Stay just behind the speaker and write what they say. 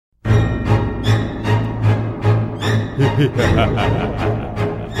Ladies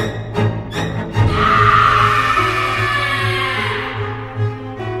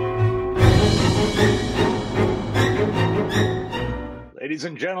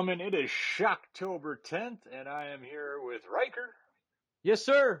and gentlemen, it is SHOCKtober 10th, and I am here with Riker. Yes,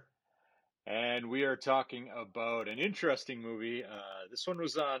 sir. And we are talking about an interesting movie. This one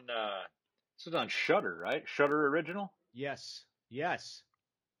was on Shudder, right? Shudder original? Yes. Yeah,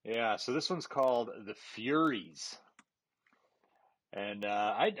 so this one's called The Furies. And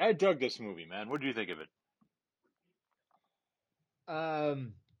I dug this movie, man. What do you think of it?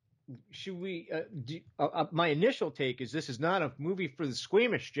 Should we? My initial take is this is not a movie for the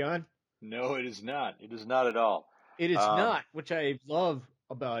squeamish, John. No, it is not. It is not at all. It is not, which I love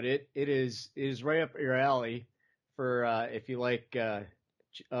about it. It is right up your alley for if you like.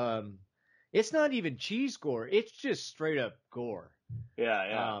 It's not even cheese gore. It's just straight up gore.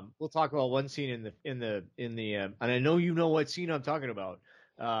 Yeah. We'll talk about one scene in the and I know you know what scene I'm talking about.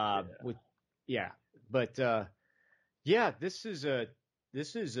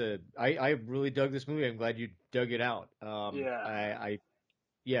 This is I really dug this movie. I'm glad you dug it out.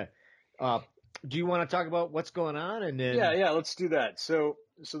 Do you want to talk about what's going on and then? Yeah, let's do that. So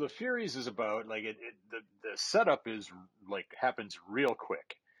the Furies is about like the setup is like happens real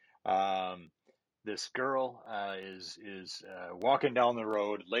quick. This girl is walking down the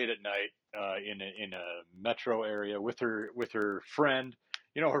road late at night in a metro area with her friend.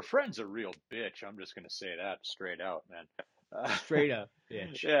 You know, her friend's a real bitch. I'm just gonna say that straight out, man. Straight up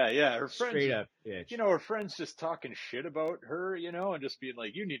bitch. Yeah. Her friend's straight up bitch. You know, her friend's just talking shit about her, you know, and just being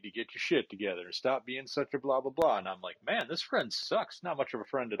like, "You need to get your shit together. Stop being such a blah blah blah." And I'm like, "Man, this friend sucks. Not much of a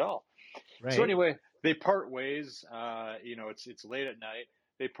friend at all." Right. So anyway, they part ways. You know, it's late at night.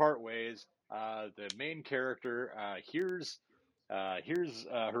 They part ways. The main character hears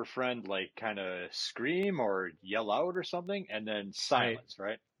her friend like kind of scream or yell out or something, and then silence.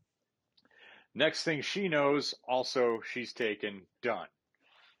 Right. Next thing she knows, also she's taken, done.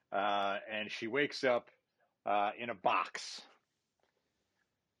 And she wakes up in a box.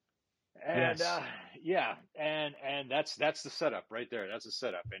 And yes. And that's the setup right there. That's the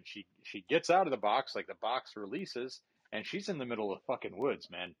setup. And she gets out of the box, like the box releases, and she's in the middle of the fucking woods,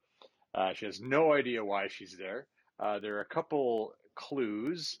 man. She has no idea why she's there. There are a couple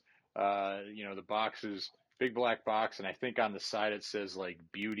clues. You know, the box is big black box, and I think on the side it says like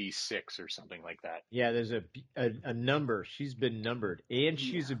Beauty 6 or something like that. Yeah, there's a number. She's been numbered, and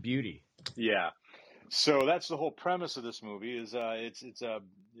she's a beauty. Yeah. So that's the whole premise of this movie. Is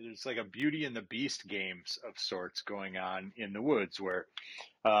it's like a Beauty and the Beast games of sorts going on in the woods, where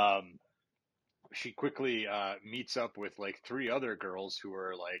she quickly meets up with like three other girls who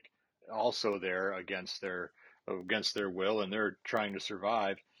are like also there against their will, and they're trying to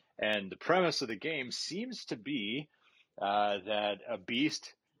survive. And the premise of the game seems to be that a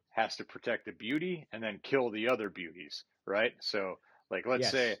beast has to protect the beauty and then kill the other beauties, right? So, like,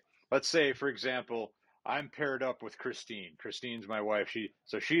 let's say, for example, I'm paired up with Christine. Christine's my wife.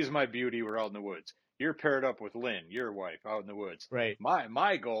 She's my beauty. We're out in the woods. You're paired up with Lynn, your wife, out in the woods. Right.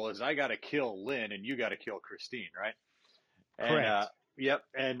 My goal is I got to kill Lynn and you got to kill Christine, right? Correct. Yep.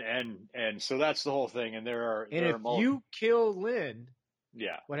 And so that's the whole thing. And if you kill Lynn,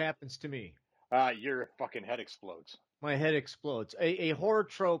 yeah, what happens to me? Your fucking head explodes. My head explodes. A horror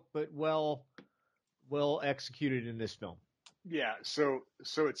trope, but well executed in this film. Yeah. So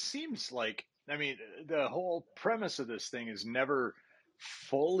it seems like, I mean, the whole premise of this thing is never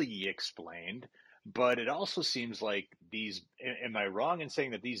fully explained, but it also seems like am I wrong in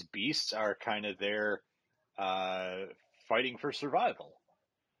saying that these beasts are kind of there fighting for survival?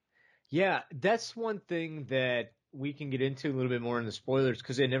 Yeah, that's one thing that we can get into a little bit more in the spoilers,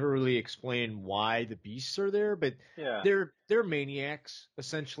 because they never really explain why the beasts are there, but they're maniacs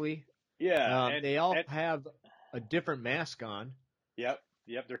essentially. Yeah, they all have a different mask on. Yep,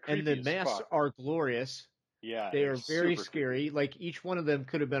 they're creepy. And the masks are glorious. Yeah, they are very scary. Creepy. Like each one of them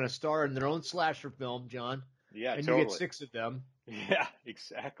could have been a star in their own slasher film, John. Yeah, and totally. You get 6 of them. Yeah,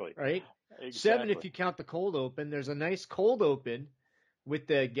 exactly. Right? Exactly. 7 if you count the cold open. There's a nice cold open with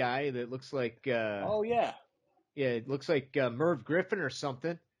the guy that looks like. Oh yeah. Yeah, it looks like Merv Griffin or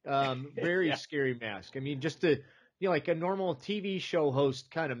something. Very scary mask. I mean, just like a normal TV show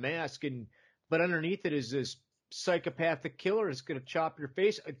host kind of mask, but underneath it is this psychopathic killer that's going to chop your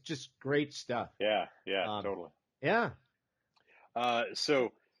face. Just great stuff. Yeah, totally. Yeah.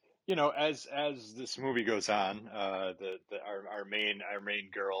 So, you know, as this movie goes on, our main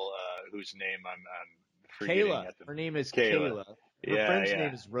girl, whose name I'm forgetting. Kayla. Her name is Kayla. Her Yeah, friend's yeah.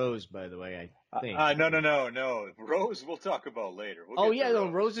 name is Rose, by the way, I think. No. Rose, we'll talk about later. We'll Oh get to yeah, no,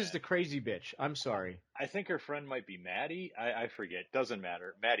 Rose, Rose is man. the crazy bitch. I'm sorry. I think her friend might be Maddie. I forget. Doesn't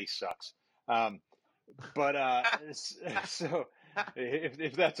matter. Maddie sucks. Um, but so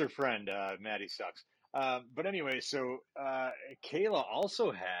if that's her friend, Maddie sucks. But anyway, so Kayla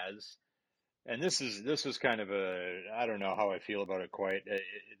also has, and this was kind of a, I don't know how I feel about it quite,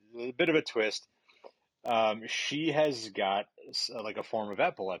 a bit of a twist. She has got like a form of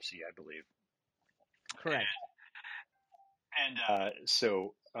epilepsy, I believe. Correct. And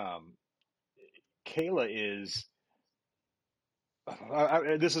Kayla is.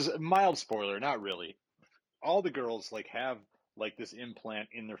 This is a mild spoiler, not really. All the girls like have like this implant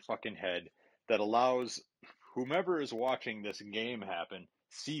in their fucking head that allows whomever is watching this game happen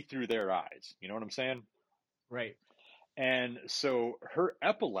see through their eyes. You know what I'm saying? Right. And so her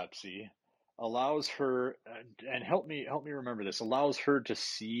epilepsy allows her, and help me remember this, allows her to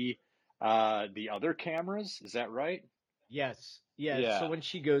see the other cameras. Is that right? Yes. Yeah. So Yeah. when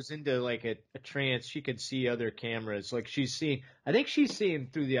she goes into like a trance, she could see other cameras. Like she's seeing, I think she's seeing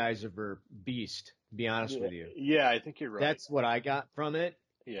through the eyes of her beast, to be honest Yeah, with you. yeah, I think you're right. That's what I got from it.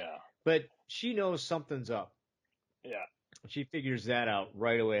 Yeah, But she knows something's up. yeah, She figures that out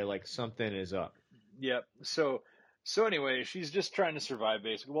right away, like something is up. yep. So anyway, she's just trying to survive,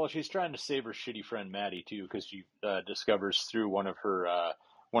 basically. Well, she's trying to save her shitty friend Maddie too, because she discovers through one of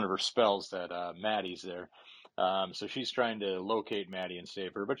her spells that Maddie's there. So she's trying to locate Maddie and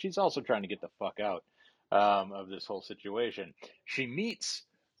save her, but she's also trying to get the fuck out of this whole situation. She meets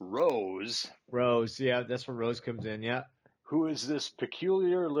Rose, Rose, yeah, that's where Rose comes in. Yeah. who is this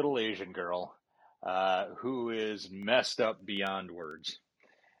peculiar little Asian girl who is messed up beyond words.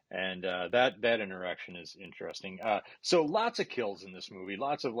 And that interaction is interesting. So lots of kills in this movie,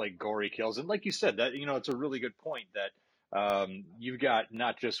 lots of like gory kills, and like you said, that it's a really good point that you've got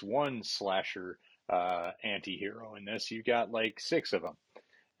not just one slasher anti-hero in this, you've got like six of them,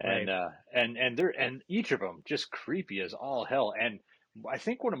 and Right. and each of them just creepy as all hell. And I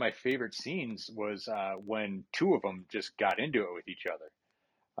think one of my favorite scenes was when two of them just got into it with each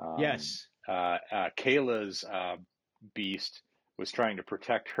other. Yes. Kayla's beast was trying to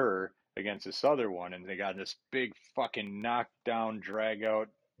protect her against this other one, and they got in this big fucking knockdown, drag out,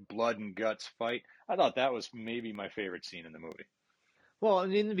 blood and guts fight. I thought that was maybe my favorite scene in the movie. Well,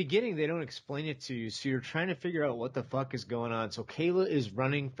 and in the beginning, they don't explain it to you, so you're trying to figure out what the fuck is going on. So Kayla is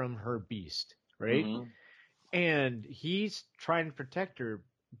running from her beast, right? Mm-hmm. And he's trying to protect her,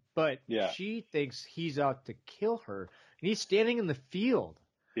 but Yeah, she thinks he's out to kill her. And he's standing in the field.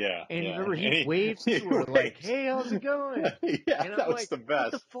 yeah, And yeah. remember, he And waves he to her like, waves. "Hey, how's it going?" Yeah, And I'm that was like, the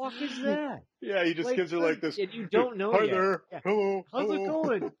 "What the best. fuck is that?" Yeah, he just Like, gives her like good. this. And you don't know Hi yet. there. Yeah. Hello. How's it Hello.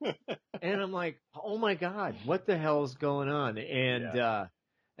 going? And I'm like, "Oh my god, what the hell is going on?" Yeah,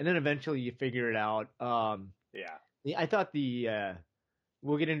 And then eventually you figure it out. yeah, I thought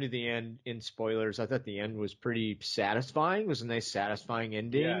we'll get into the end in spoilers. I thought the end was pretty satisfying. It was a nice, satisfying yeah,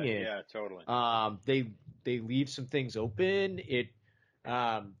 ending. And yeah. Totally. they leave some things open.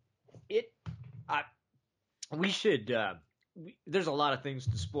 Um, it, I, we should. There's a lot of things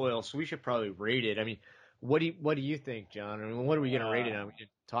to spoil, so we should probably rate it. I mean, what do you think, John? I mean, what are we gonna rate it on? We did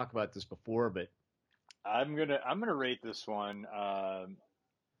talk about this before, but I'm gonna rate this one.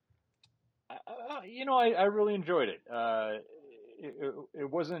 I really enjoyed it. It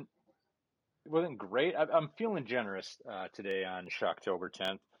wasn't great. I'm feeling generous today on Shocktober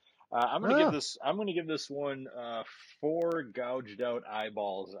 10th. I'm gonna give oh, this. I'm gonna give this one four gouged out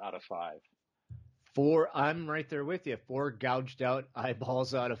eyeballs out of five. four. I'm right there with you. Four gouged out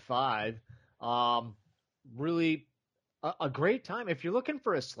eyeballs out of five. Um, really a great time. If you're looking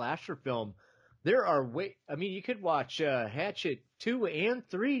for a slasher film, there are I mean, you could watch Hatchet 2 and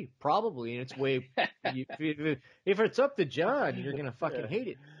 3 probably, and it's if it's up to John, you're gonna fucking Yeah. hate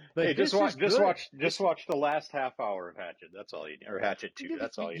it. Hey, But this is good. just watch the last half hour of Hatchet. That's all you need, or Hatchet 2.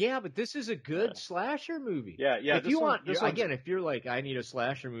 That's all you need. Yeah, but this is a Uh, good slasher movie. yeah, yeah. If you want, This one's again, if you're like, I need a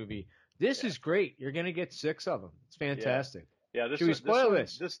slasher movie, this yeah, is great. You're gonna get six of them. It's yeah. fantastic. Yeah, Should we spoil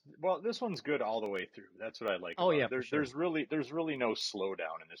this? this one's good all the way through. That's what I like Oh about yeah, it. for sure. There's really no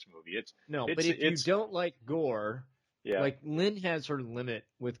slowdown in this movie. No, but if you It's don't like gore, yeah, like Lynn has her limit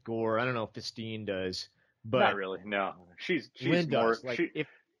with gore. I don't know if Fistine does, not but really. No, she's Lynn more does. Like if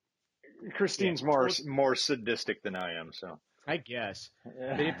yeah, Christine's more sadistic than I am. So I guess.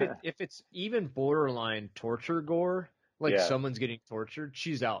 But yeah, if it's even borderline torture gore, like yeah, someone's getting tortured,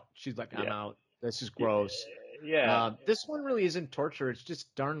 she's out. She's like, I'm yeah, out. This is gross. yeah. This one really isn't torture. It's just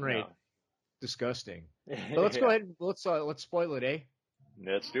darn right No, disgusting. But let's go yeah. ahead and let's spoil it, eh?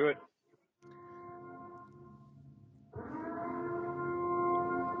 Let's do it.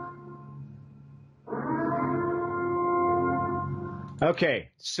 Okay,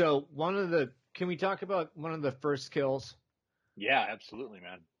 so can we talk about one of the first kills? Yeah, absolutely,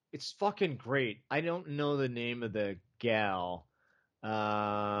 man. It's fucking great. I don't know the name of the gal.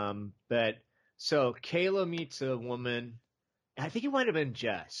 But so Kayla meets a woman. I think it might have been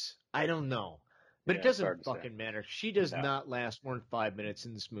Jess. I don't know. But it Yeah, it's doesn't hard to say. fucking matter. She does No. not last more than 5 minutes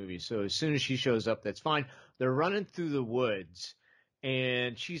in this movie. So as soon as she shows up, that's fine. They're running through the woods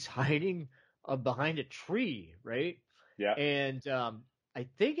and she's hiding behind a tree, right? Yeah. And I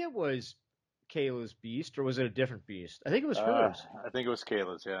think it was Kayla's beast, or was it a different beast? I think it was hers. I think it was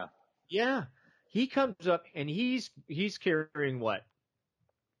Kayla's. Yeah. Yeah. He comes up and he's carrying what?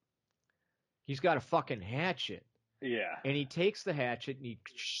 He's got a fucking hatchet. Yeah. And he takes the hatchet and he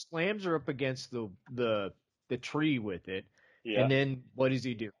slams her up against the tree with it. Yeah. And then what does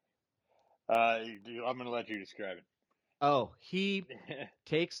he do? I'm gonna let you describe Oh, he it.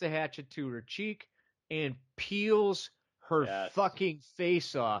 takes the hatchet to her cheek and peels her Yes. fucking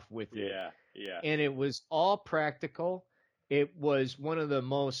face off with it. Yeah. Yeah. And it was all practical. It was one of the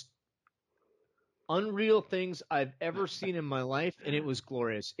most unreal things I've ever seen in my life, and it was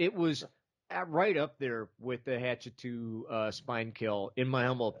glorious. It was right up there with the Hatchet 2 spine kill, in my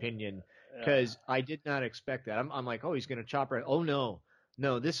humble opinion, Yeah. because I did not expect that. I'm like, oh, he's going to chop her. Oh,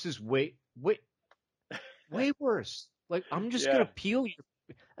 no, this is way worse. Like, I'm just going Yeah. to peel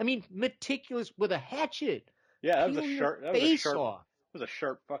your, I mean, meticulous with a hatchet, Yeah. That was a peel your sharp. That was a face sharp. off. That was a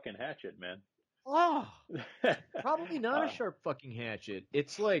sharp fucking hatchet, man. Oh, probably not a uh, sharp fucking hatchet.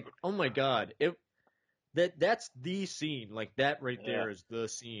 It's like, oh my God. That's the scene. Like that right yeah. there is the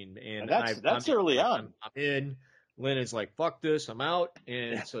scene. And And that's early on. I'm in. Lynn is like, fuck this, I'm out.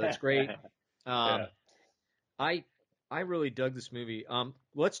 And so it's great. Yeah. Um, I I really dug this movie.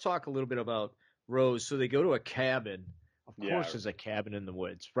 Let's talk a little bit about Rose. So they go to a cabin. Of course, Yeah. there's a cabin in the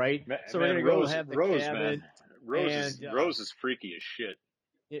woods, right? So we're Man, gonna go have the cabin, Man. and Rose is freaky as shit.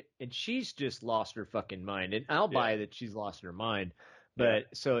 and she's just lost her fucking mind. And I'll Yeah. buy that she's lost her mind. Yeah.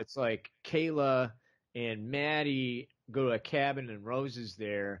 But so it's like Kayla and Maddie go to a cabin and Rose is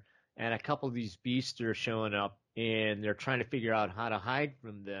there, and a couple of these beasts are showing up, and they're trying to figure out how to hide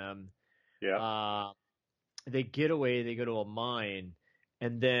from them. Yeah. Uh, they get away, they go to a mine,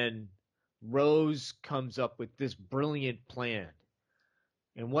 and then Rose comes up with this brilliant plan.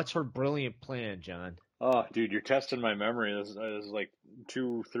 And what's her brilliant plan, John? Oh, dude, you're testing my memory. This is like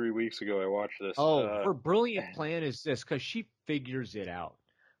 2, 3 weeks ago. I watched this. Oh, her brilliant plan is this, because she figures it out.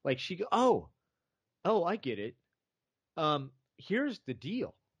 Like she go, oh, I get it. Here's the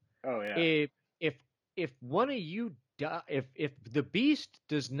deal. Oh yeah. If if one of you die, if the beast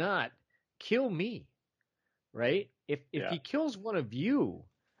does not kill me, right? If Yeah. he kills one of you,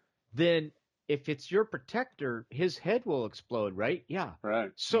 then if it's your protector, his head will explode, right? Yeah.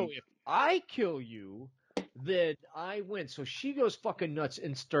 Right. So if I kill you, then I win. So she goes fucking nuts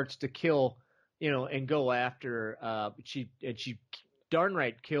and starts to kill, and go after. She darn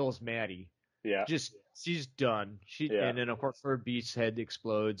right kills Maddie. Yeah. Just she's done. Yeah. And then of course her beast's head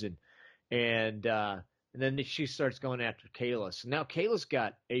explodes and then she starts going after Kayla. So now Kayla's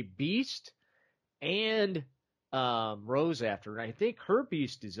got a beast and Rose after her. I think her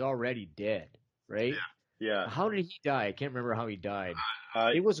beast is already dead, right? Yeah. How did he die? I can't remember how he died.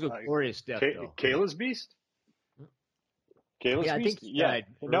 Uh, It was a glorious death, though. Kayla's beast. Kayla's Yeah, I beast. think he Yeah. died.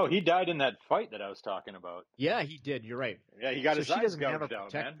 No, he died in that fight that I was talking about. Yeah, he did. You're right. Yeah, he got So his she eyes doesn't have a gouged out,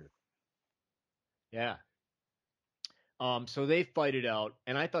 protector. man. Yeah. So they fight it out,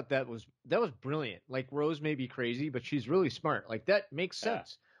 and I thought that was brilliant. Like Rose may be crazy, but she's really smart. Like that makes Yeah.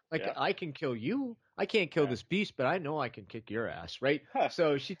 sense. Like Yeah. I can kill you. I can't kill Yeah. this beast, but I know I can kick your ass, right? Huh.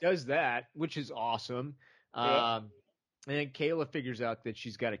 So she does that, which is awesome. Yeah. And then Kayla figures out that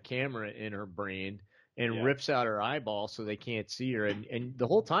she's got a camera in her brain and Yeah. rips out her eyeball so they can't see her. And the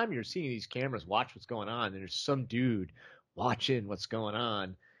whole time you're seeing these cameras watch what's going on. And there's some dude watching what's going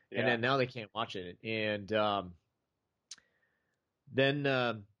on. Yeah. And then now they can't watch it. And then,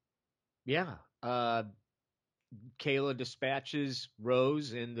 Kayla dispatches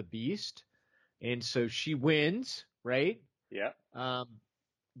Rose and the Beast. And so she wins, right? Yeah.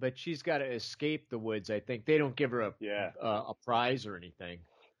 But she's got to escape the woods. I think they don't give her Yeah. a prize or anything.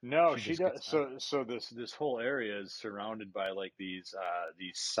 No, She she just does. gets out. So this whole area is surrounded by like these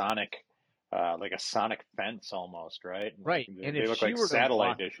sonic, like a sonic fence almost, right? Right. Like, And they if look she like were to satellite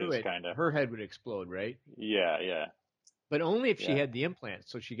walk through dishes, it, kind of. her head would explode, right? Yeah. Yeah. But only if she Yeah. had the implants.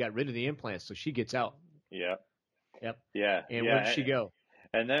 So she got rid of the implants, so she gets out. Yeah. Yep. Yeah. And Yeah. where did she go?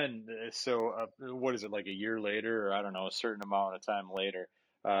 And then, what is it, like a year later, or I don't know, a certain amount of time later,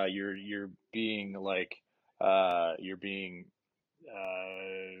 you're being like,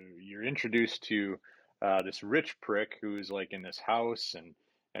 you're introduced to this rich prick who's like in this house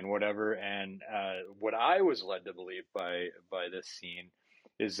and whatever. And what I was led to believe by this scene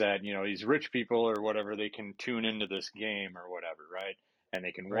is that, you know, these rich people or whatever, they can tune into this game or whatever, right? And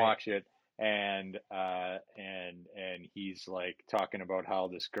they can Right. watch it. And he's like talking about how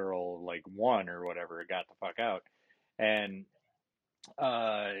this girl like won or whatever, got the fuck out, and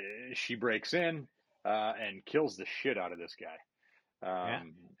uh, she breaks in and kills the shit out of this guy. Yeah.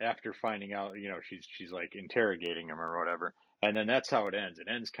 After finding out, you know, she's like interrogating him or whatever, and then that's how it ends. It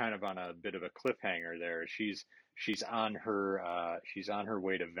ends kind of on a bit of a cliffhanger there. She's on her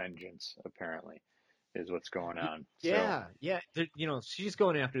way to vengeance, apparently, is what's going on. So Yeah, yeah. You know, she's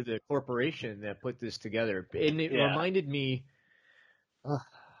going after the corporation that put this together, and it yeah, reminded me. Uh,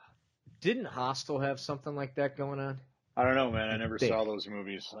 didn't Hostel have something like that going on? I don't know, man. I I never think. saw those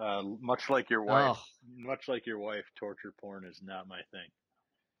movies. Oh, Much like your wife, torture porn is not my thing.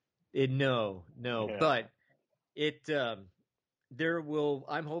 no, Yeah, but it. There will.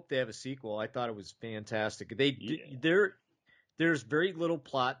 I'm hope they have a sequel. I thought it was fantastic. yeah, There's very little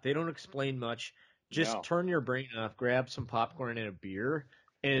plot. They don't explain much. Just no, turn your brain off, grab some popcorn and a beer,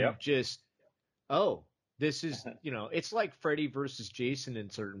 and yep, just oh, this is, you know, it's like Freddy versus Jason in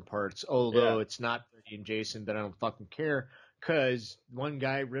certain parts, yeah. although it's not Freddy and Jason, but I don't fucking care because one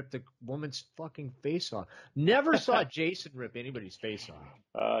guy ripped a woman's fucking face off. Never saw Jason rip anybody's face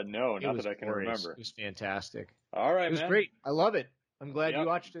off. No, It not was that I can glorious. remember. It was fantastic. All It right, was man. great. I love it. I'm glad you Yep,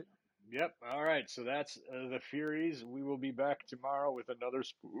 watched it. yep. All right, so that's the Furies. We will be back tomorrow with another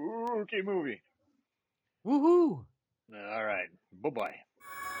spooky movie. Woohoo! All right, bye bye.